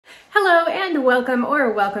and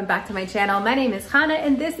welcome back to my channel. My name is Hannah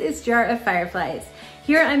and this is Jar of Fireflies.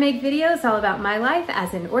 Here I make videos all about my life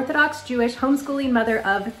as an Orthodox Jewish homeschooling mother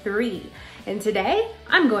of 3. And today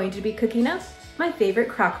I'm going to be cooking up my favorite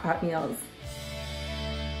crock pot meals.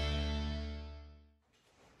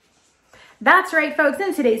 That's right, folks.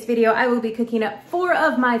 In today's video, I will be cooking up 4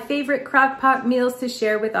 of my favorite crock pot meals to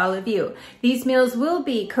share with all of you. These meals will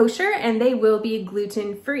be kosher and they will be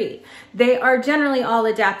gluten-free. They are generally all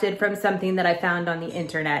adapted from something that I found on the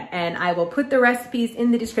internet, and I will put the recipes in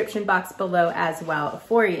the description box below as well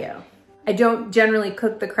for you. I don't generally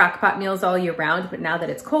cook the crock pot meals all year round, but now that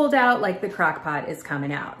it's cold out, like, the crock pot is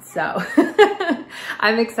coming out. So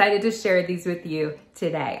I'm excited to share these with you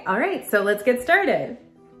today. All right, so let's get started.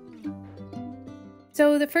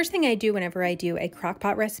 So the first thing I do whenever I do a crock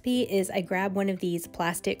pot recipe is I grab one of these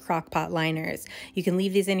plastic crock pot liners. You can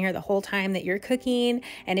leave these in here the whole time that you're cooking,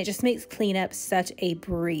 and it just makes cleanup such a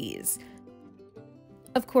breeze.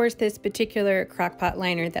 Of course, this particular crock pot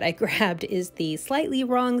liner that I grabbed is the slightly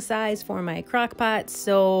wrong size for my crock pot,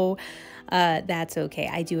 so that's okay.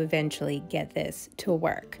 I do eventually get this to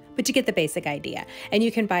work, but you get the basic idea. And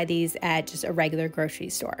you can buy these at just a regular grocery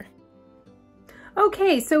store.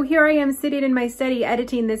 Okay, so here I am sitting in my study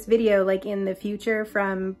editing this video like in the future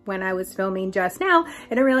from when I was filming just now,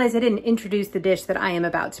 and I realized I didn't introduce the dish that I am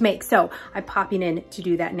about to make, so I'm popping in to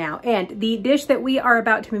do that now. And the dish that we are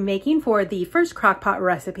about to be making for the first crock pot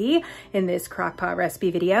recipe in this crock pot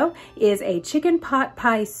recipe video is a chicken pot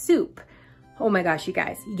pie soup. Oh my gosh, you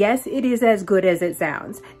guys. Yes, it is as good as it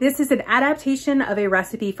sounds. This is an adaptation of a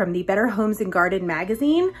recipe from the Better Homes and Garden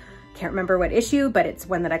magazine. Can't remember what issue, but it's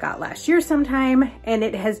one that I got last year sometime, and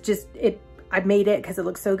it has just, I made it because it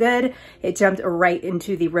looks so good. It jumped right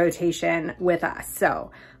into the rotation with us.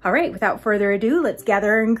 So, all right, without further ado, let's gather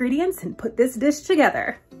our ingredients and put this dish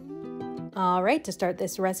together. All right, to start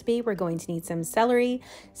this recipe, we're going to need some celery,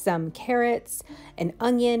 some carrots, an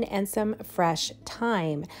onion, and some fresh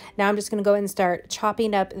thyme. Now I'm just going to go ahead and start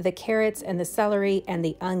chopping up the carrots and the celery and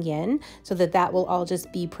the onion so that that will all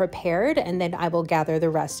just be prepared, and then I will gather the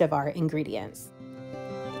rest of our ingredients.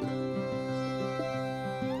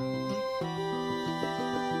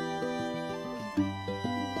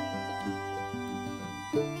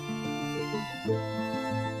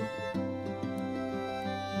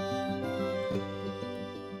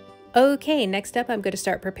 Okay, next up I'm going to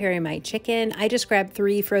start preparing my chicken. I just grabbed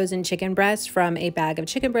 3 frozen chicken breasts from a bag of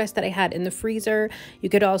chicken breasts that I had in the freezer. You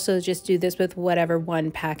could also just do this with whatever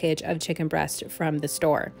one package of chicken breast from the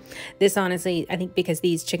store. This honestly, I think because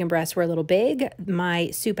these chicken breasts were a little big, my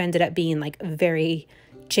soup ended up being like very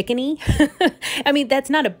chickeny. I mean, that's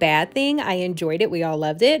not a bad thing. I enjoyed it. We all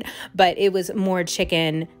loved it, but it was more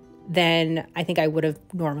chicken than I think I would have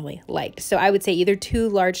normally liked. So I would say either 2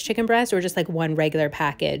 large chicken breasts or just like 1 regular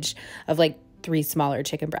package of like 3 smaller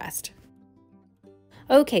chicken breasts.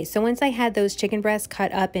 Okay, so once I had those chicken breasts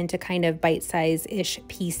cut up into kind of bite-size-ish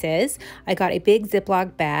pieces, I got a big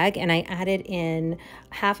Ziploc bag and I added in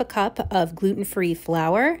half a cup of gluten-free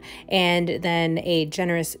flour and then a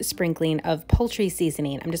generous sprinkling of poultry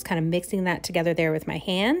seasoning. I'm just kind of mixing that together there with my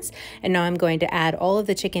hands. And now I'm going to add all of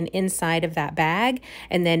the chicken inside of that bag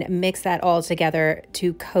and then mix that all together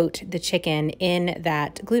to coat the chicken in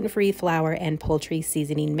that gluten-free flour and poultry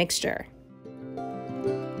seasoning mixture.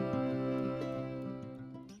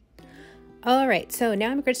 All right, so now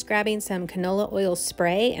I'm just grabbing some canola oil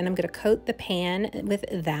spray and I'm going to coat the pan with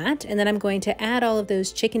that, and then I'm going to add all of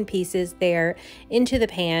those chicken pieces there into the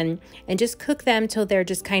pan and just cook them till they're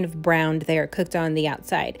just kind of browned there, cooked on the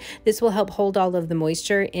outside. This will help hold all of the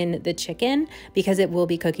moisture in the chicken because it will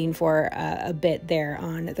be cooking for a bit there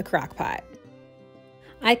on the crock pot.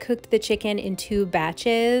 I cooked the chicken in 2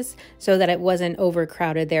 batches so that it wasn't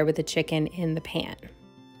overcrowded there with the chicken in the pan.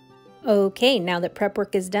 Okay, now that prep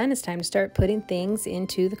work is done, it's time to start putting things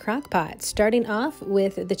into the crock pot. Starting off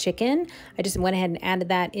with the chicken, I just went ahead and added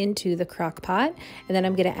that into the crock pot, and then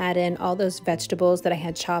I'm going to add in all those vegetables that I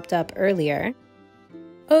had chopped up earlier.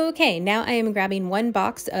 Okay, now I am grabbing 1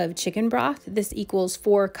 box of chicken broth. This equals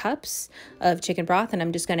 4 cups of chicken broth, and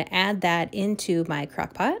I'm just going to add that into my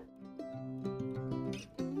crock pot.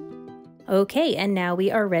 Okay, and now we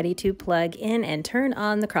are ready to plug in and turn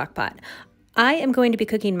on the crock pot. I am going to be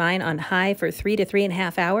cooking mine on high for 3 to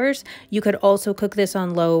 3.5 hours. You could also cook this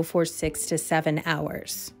on low for 6 to 7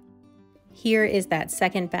 hours. Here is that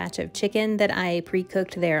second batch of chicken that I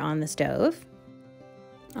pre-cooked there on the stove.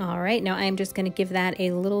 All right, now I'm just going to give that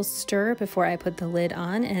a little stir before I put the lid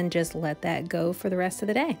on and just let that go for the rest of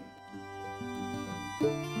the day.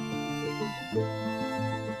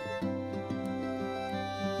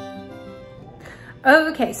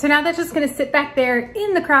 Okay, so now that's just gonna sit back there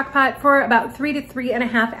in the crock pot for about 3 to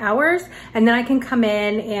 3.5 hours, and then I can come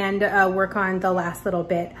in and work on the last little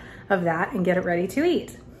bit of that and get it ready to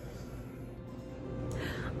eat.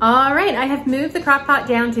 All right, I have moved the crock pot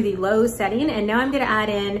down to the low setting, and now I'm gonna add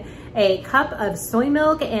in a cup of soy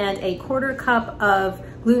milk and a 1/4 cup of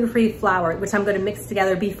gluten-free flour, which I'm gonna mix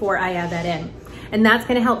together before I add that in. And that's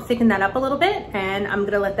gonna help thicken that up a little bit, and I'm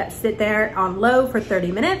gonna let that sit there on low for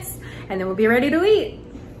 30 minutes, and then we'll be ready to eat.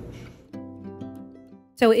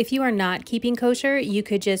 So if you are not keeping kosher, you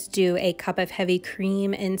could just do a cup of heavy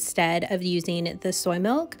cream instead of using the soy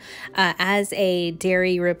milk as a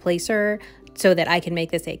dairy replacer. So that I can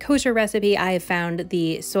make this a kosher recipe, I have found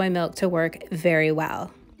the soy milk to work very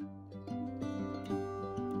well.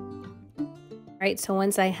 All right, so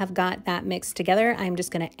once I have got that mixed together, I'm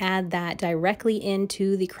just gonna add that directly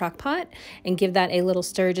into the crock pot and give that a little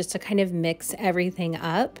stir just to kind of mix everything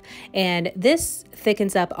up. And this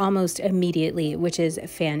thickens up almost immediately, which is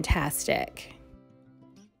fantastic.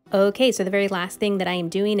 Okay, so the very last thing that I am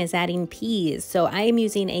doing is adding peas. So I am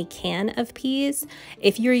using a can of peas.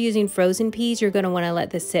 If you're using frozen peas, you're gonna wanna let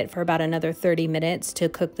this sit for about another 30 minutes to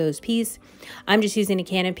cook those peas. I'm just using a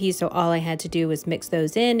can of peas, so all I had to do was mix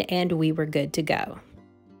those in and we were good to go.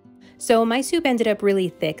 So my soup ended up really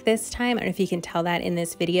thick this time. I don't know if you can tell that in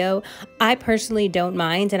this video. I personally don't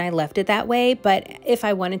mind and I left it that way, but if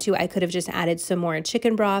I wanted to, I could have just added some more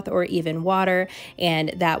chicken broth or even water,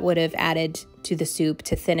 and that would have added to the soup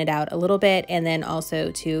to thin it out a little bit and then also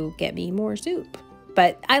to get me more soup.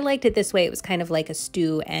 But I liked it this way. It was kind of like a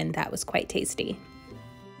stew and that was quite tasty.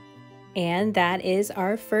 And that is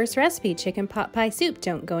our first recipe, chicken pot pie soup.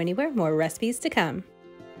 Don't go anywhere, more recipes to come.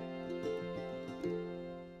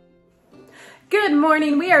 Good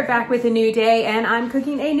morning, we are back with a new day and I'm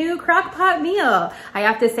cooking a new crock pot meal. I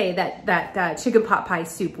have to say that chicken pot pie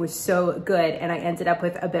soup was so good and I ended up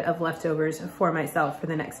with a bit of leftovers for myself for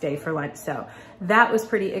the next day for lunch. So that was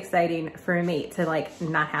pretty exciting for me to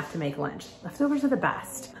not have to make lunch. Leftovers are the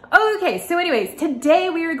best. Okay, so anyways, today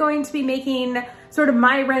we are going to be making sort of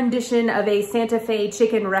my rendition of a Sante Fe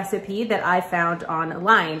chicken recipe that I found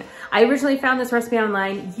online. I originally found this recipe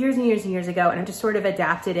online years and years and years ago, and I've just sort of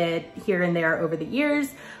adapted it here and there over the years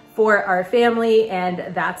for our family,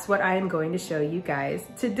 and that's what I am going to show you guys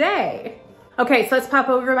today. Okay, so let's pop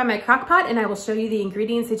over by my crock pot and I will show you the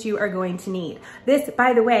ingredients that you are going to need. This,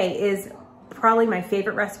 by the way, is probably my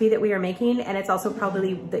favorite recipe that we are making, and it's also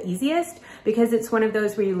probably the easiest because it's one of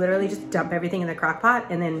those where you literally just dump everything in the crock pot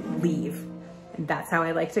and then leave. And that's how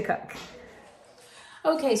I like to cook.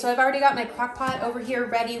 Okay, so I've already got my crock pot over here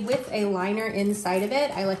ready with a liner inside of it.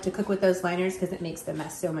 I like to cook with those liners because it makes the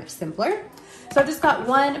mess so much simpler. So I've just got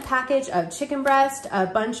one package of chicken breast, a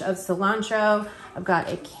bunch of cilantro. I've got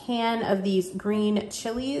a can of these green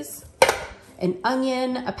chilies, an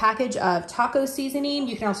onion, a package of taco seasoning.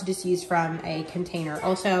 You can also just use from a container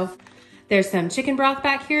also. There's some chicken broth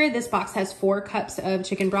back here. This box has 4 cups of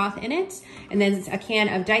chicken broth in it. And then a can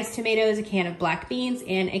of diced tomatoes, a can of black beans,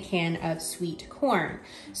 and a can of sweet corn.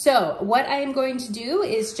 So what I am going to do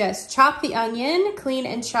is just chop the onion, clean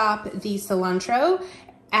and chop the cilantro,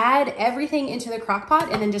 add everything into the crock pot,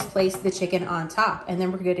 and then just place the chicken on top, and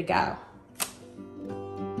then we're good to go.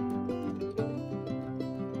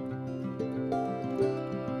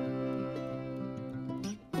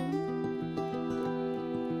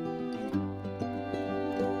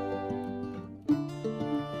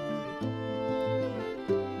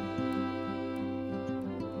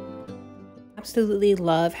 Absolutely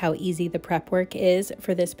love how easy the prep work is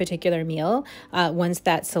for this particular meal. Once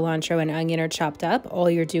that cilantro and onion are chopped up, all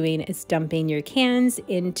you're doing is dumping your cans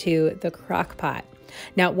into the crock pot.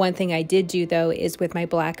 Now, one thing I did do though is with my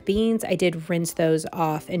black beans, I did rinse those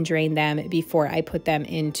off and drain them before I put them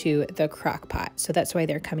into the crock pot. So that's why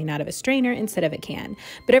they're coming out of a strainer instead of a can.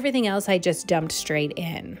 But everything else I just dumped straight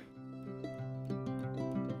in.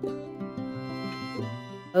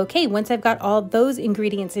 Okay, once I've got all those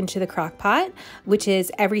ingredients into the crock pot, which is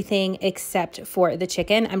everything except for the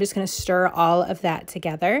chicken, I'm just gonna stir all of that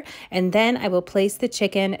together, and then I will place the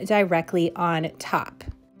chicken directly on top.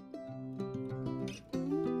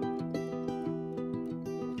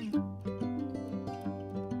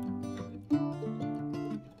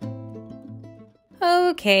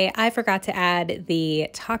 Okay, I forgot to add the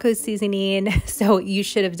taco seasoning, so you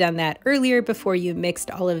should have done that earlier before you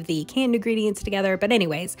mixed all of the canned ingredients together. But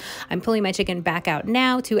anyways, I'm pulling my chicken back out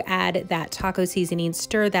now to add that taco seasoning,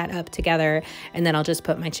 stir that up together, and then I'll just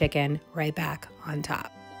put my chicken right back on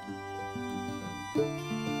top.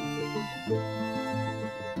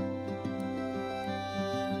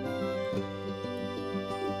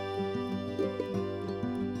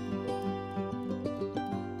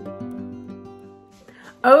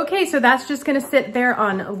 Okay, so that's just gonna sit there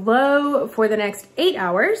on low for the next 8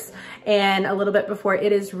 hours. And a little bit before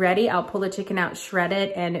it is ready, I'll pull the chicken out, shred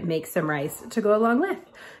it, and make some rice to go along with.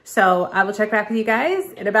 So I will check back with you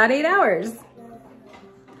guys in about 8 hours.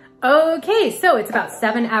 Okay, so it's about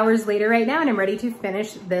 7 hours later right now, and I'm ready to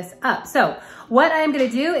finish this up. So what I'm gonna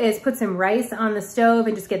do is put some rice on the stove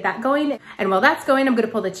and just get that going. And while that's going, I'm gonna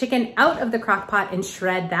pull the chicken out of the crock pot and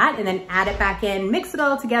shred that, and then add it back in, mix it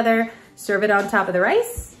all together, serve it on top of the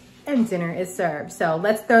rice, and dinner is served. So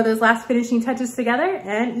let's throw those last finishing touches together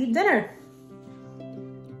and eat dinner.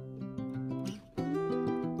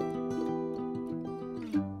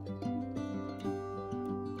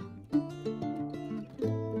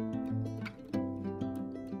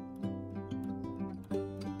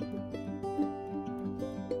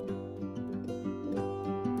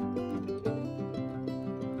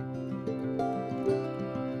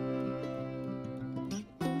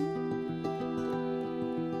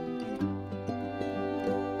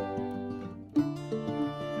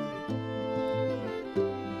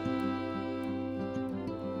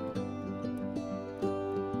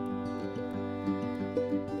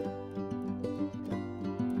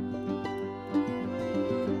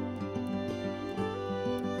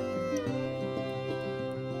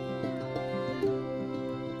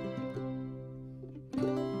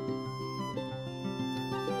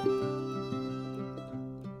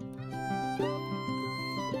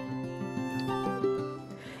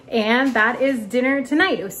 And that is dinner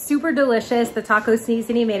tonight. It was super delicious. The taco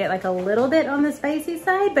seasoning made it like a little bit on the spicy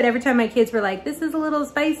side, but every time my kids were like, this is a little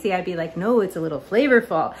spicy, I'd be like, no, it's a little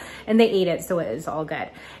flavorful. And they ate it, so it was all good.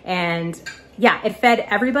 And yeah, it fed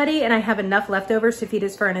everybody, and I have enough leftovers to feed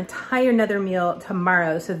us for an entire another meal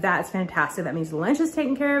tomorrow. So that's fantastic. That means lunch is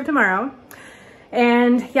taken care of tomorrow.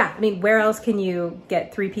 And yeah, I mean, where else can you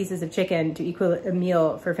get 3 pieces of chicken to equal a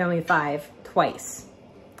meal for a family of 5 twice?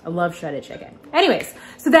 I love shredded chicken. Anyways,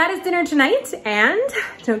 so that is dinner tonight, and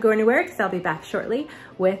don't go anywhere because I'll be back shortly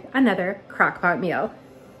with another crock-pot meal.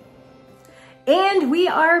 And we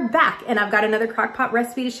are back, and I've got another crock-pot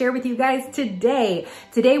recipe to share with you guys today.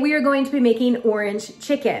 Today we are going to be making orange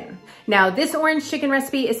chicken. Now, this orange chicken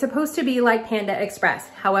recipe is supposed to be like Panda Express.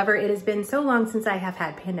 However, it has been so long since I have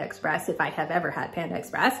had Panda Express, if I have ever had Panda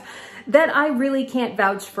Express, that I really can't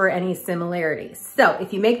vouch for any similarities. So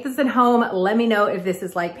if you make this at home, let me know if this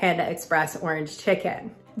is like Panda Express orange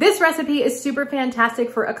chicken. This recipe is super fantastic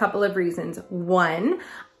for a couple of reasons. One,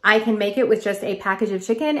 I can make it with just a package of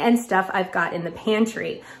chicken and stuff I've got in the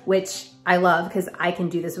pantry, which I love because I can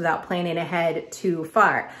do this without planning ahead too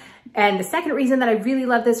far. And the second reason that I really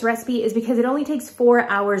love this recipe is because it only takes 4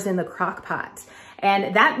 hours in the crock pot.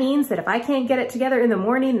 And that means that if I can't get it together in the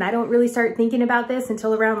morning and I don't really start thinking about this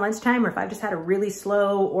until around lunchtime, or if I've just had a really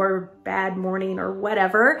slow or bad morning or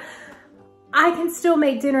whatever, I can still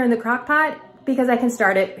make dinner in the crock pot because I can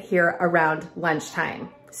start it here around lunchtime.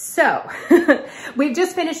 So we've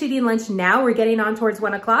just finished eating lunch now. We're getting on towards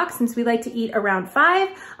 1 o'clock. Since we like to eat around 5,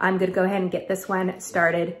 I'm gonna go ahead and get this one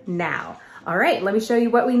started now. All right, let me show you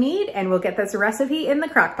what we need and we'll get this recipe in the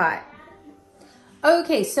crock pot.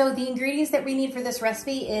 Okay, so the ingredients that we need for this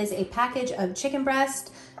recipe is a package of chicken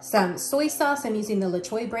breast, some soy sauce. I'm using the La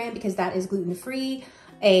Choy brand because that is gluten-free,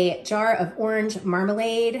 a jar of orange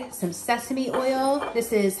marmalade, some sesame oil.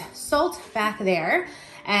 This is salt back there.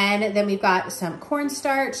 And then we've got some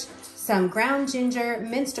cornstarch, some ground ginger,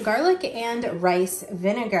 minced garlic, and rice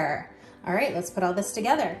vinegar. All right, let's put all this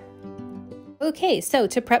together. Okay, so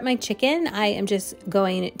to prep my chicken, I am just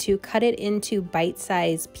going to cut it into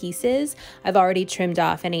bite-sized pieces. I've already trimmed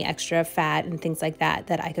off any extra fat and things like that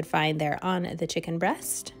that I could find there on the chicken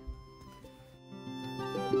breast.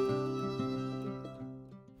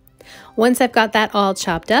 Once I've got that all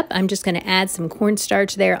chopped up, I'm just going to add some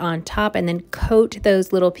cornstarch there on top and then coat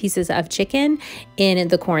those little pieces of chicken in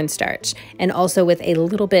the cornstarch, and also with a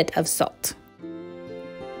little bit of salt.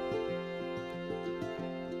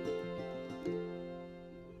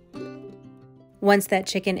 Once that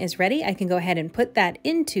chicken is ready, I can go ahead and put that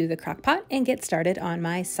into the crock pot and get started on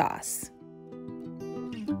my sauce.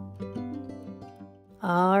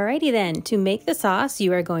 Alrighty then, to make the sauce,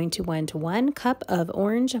 you are going to want 1 cup of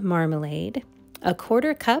orange marmalade, a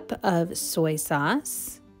 1/4 cup of soy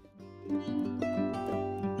sauce,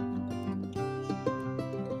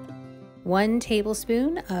 1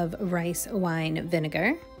 tablespoon of rice wine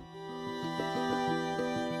vinegar,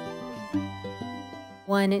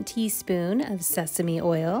 1 teaspoon of sesame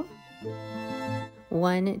oil,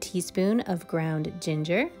 1 teaspoon of ground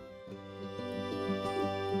ginger,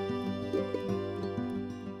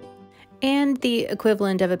 and the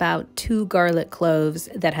equivalent of about 2 garlic cloves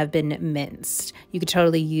that have been minced. You could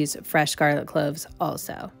totally use fresh garlic cloves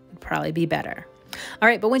also. Would probably be better. All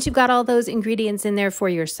right, but once you've got all those ingredients in there for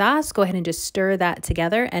your sauce, go ahead and just stir that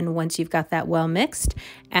together. And once you've got that well mixed,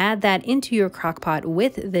 add that into your crock pot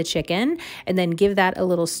with the chicken, and then give that a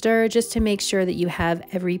little stir just to make sure that you have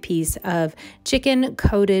every piece of chicken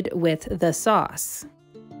coated with the sauce.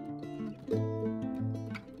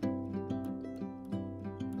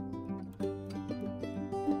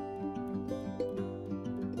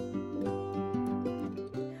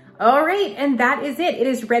 All right, and that is it. It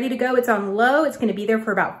is ready to go. It's on low. It's gonna be there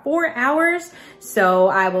for about 4 hours. So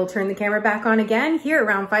I will turn the camera back on again here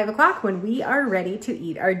around 5 o'clock when we are ready to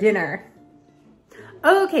eat our dinner.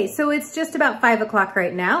 Okay, so it's just about 5 o'clock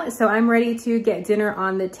right now. So I'm ready to get dinner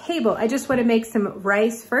on the table. I just wanna make some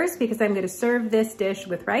rice first because I'm gonna serve this dish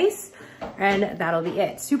with rice, and that'll be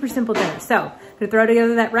it. Super simple dinner. So I'm gonna throw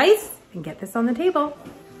together that rice and get this on the table.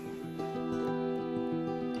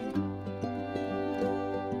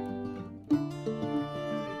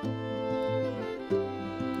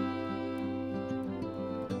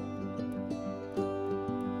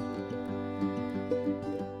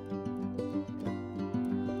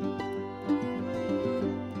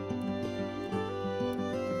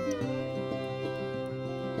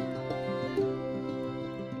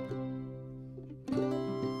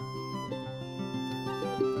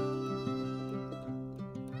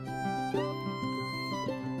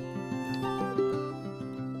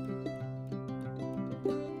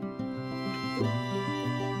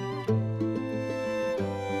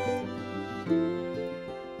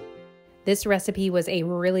 This recipe was a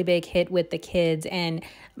really big hit with the kids, and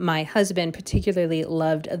my husband particularly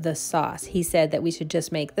loved the sauce. He said that we should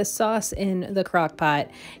just make the sauce in the crock pot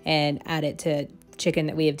and add it to chicken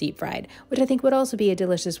that we have deep fried, which I think would also be a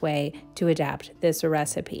delicious way to adapt this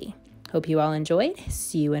recipe. Hope you all enjoyed.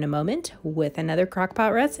 See you in a moment with another crock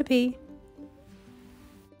pot recipe.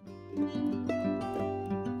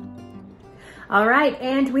 All right,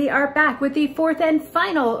 and we are back with the 4th and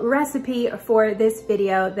final recipe for this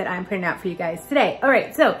video that I'm putting out for you guys today. All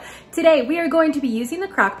right, so today we are going to be using the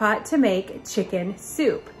crock pot to make chicken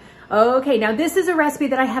soup. Okay, now this is a recipe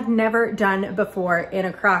that I have never done before in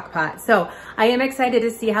a crock pot, so I am excited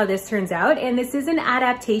to see how this turns out, and this is an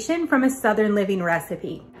adaptation from a Southern Living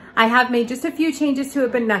recipe. I have made just a few changes to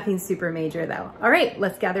it, but nothing super major though. All right,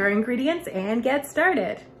 let's gather our ingredients and get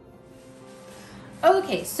started.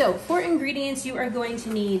 Okay, so for ingredients, you are going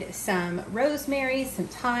to need some rosemary, some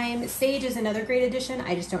thyme, sage is another great addition.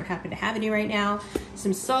 I just don't happen to have any right now.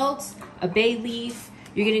 Some salt, a bay leaf.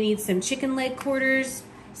 You're gonna need some chicken leg quarters,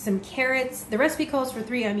 some carrots. The recipe calls for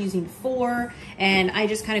 3, I'm using 4, and I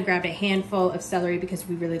just kind of grabbed a handful of celery because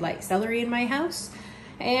we really like celery in my house.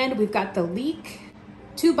 And we've got the leek,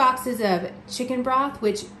 2 boxes of chicken broth,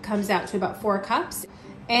 which comes out to about 4 cups,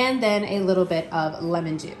 and then a little bit of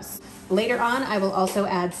lemon juice. Later on, I will also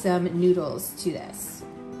add some noodles to this.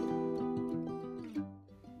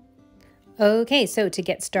 Okay, so to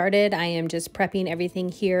get started, I am just prepping everything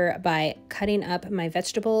here by cutting up my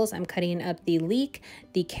vegetables. I'm cutting up the leek,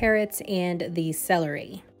 the carrots, and the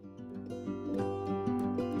celery.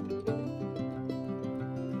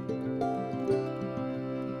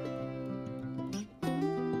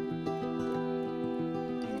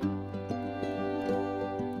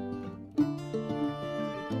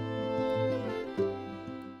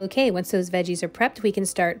 Okay, once those veggies are prepped, we can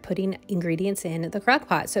start putting ingredients in the crock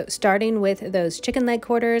pot. So starting with those chicken leg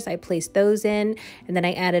quarters, I placed those in, and then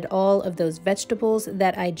I added all of those vegetables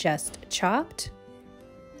that I just chopped.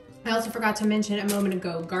 I also forgot to mention a moment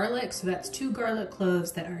ago garlic, so that's 2 garlic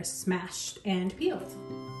cloves that are smashed and peeled.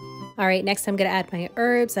 All right, next I'm gonna add my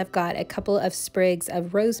herbs. I've got a couple of sprigs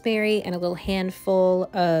of rosemary and a little handful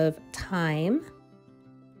of thyme.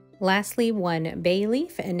 Lastly, 1 bay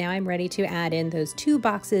leaf, and now I'm ready to add in those 2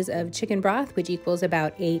 boxes of chicken broth, which equals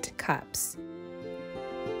about 8 cups.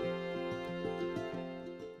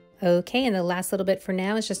 Okay, and the last little bit for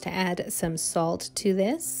now is just to add some salt to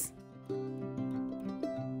this.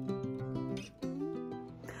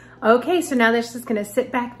 Okay, so now this is gonna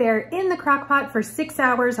sit back there in the crock pot for 6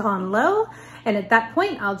 hours on low, and at that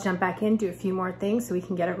point, I'll jump back in, do a few more things so we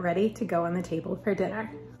can get it ready to go on the table for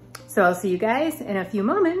dinner. So I'll see you guys in a few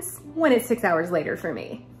moments when it's 6 hours later for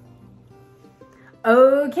me.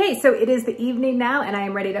 Okay, so it is the evening now and I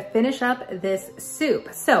am ready to finish up this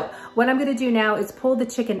soup. So what I'm gonna do now is pull the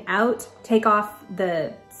chicken out, take off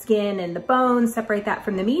the skin and the bones, separate that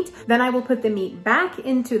from the meat. Then I will put the meat back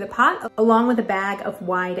into the pot along with a bag of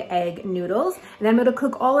wide egg noodles. And I'm gonna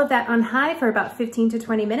cook all of that on high for about 15 to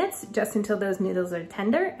 20 minutes, just until those noodles are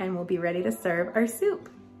tender, and we'll be ready to serve our soup.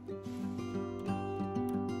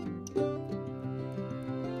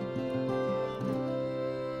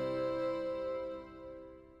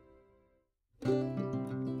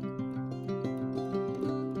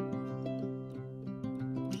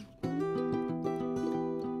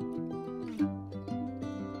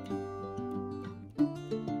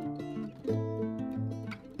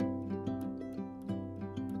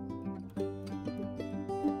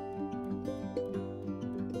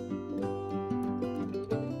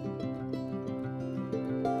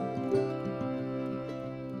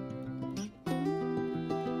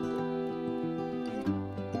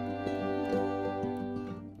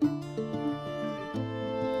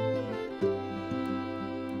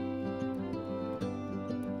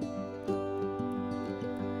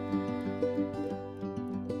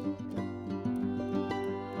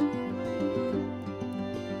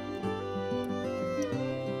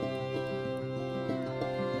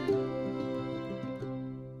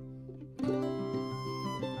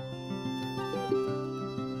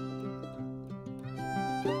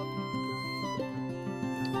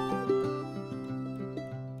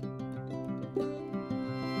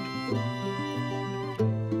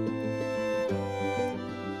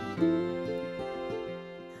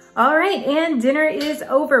 All right, and dinner is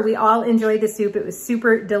over. We all enjoyed the soup. It was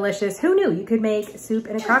super delicious. Who knew you could make soup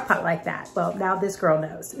in a crock pot like that? Well, now this girl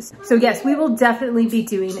knows. So yes, we will definitely be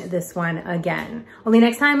doing this one again. Only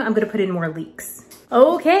next time I'm gonna put in more leeks.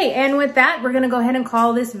 Okay, and with that, we're gonna go ahead and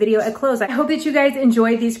call this video a close. I hope that you guys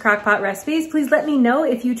enjoyed these crock pot recipes. Please let me know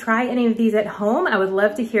if you try any of these at home. I would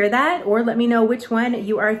love to hear that, or let me know which one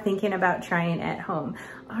you are thinking about trying at home.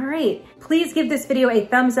 All right, please give this video a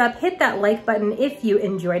thumbs up, hit that like button if you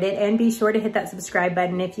enjoyed it, and be sure to hit that subscribe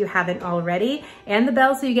button if you haven't already, and the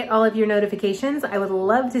bell so you get all of your notifications. I would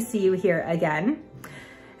love to see you here again.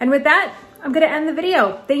 And with that, I'm gonna end the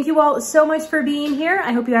video. Thank you all so much for being here.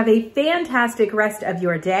 I hope you have a fantastic rest of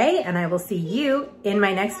your day, and I will see you in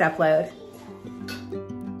my next upload.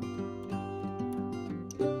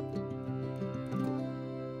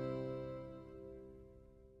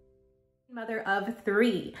 Mother of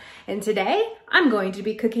 3, and today I'm going to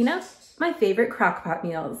be cooking up my favorite crock pot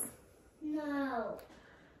meals. No.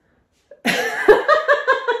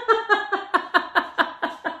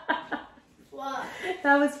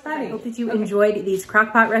 That was funny. I hope that you enjoyed these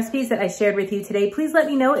crock pot recipes that I shared with you today. Please let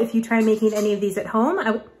me know if you try making any of these at home.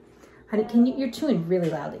 Honey, you're chewing really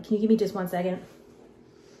loudly. Can you give me just 1 second?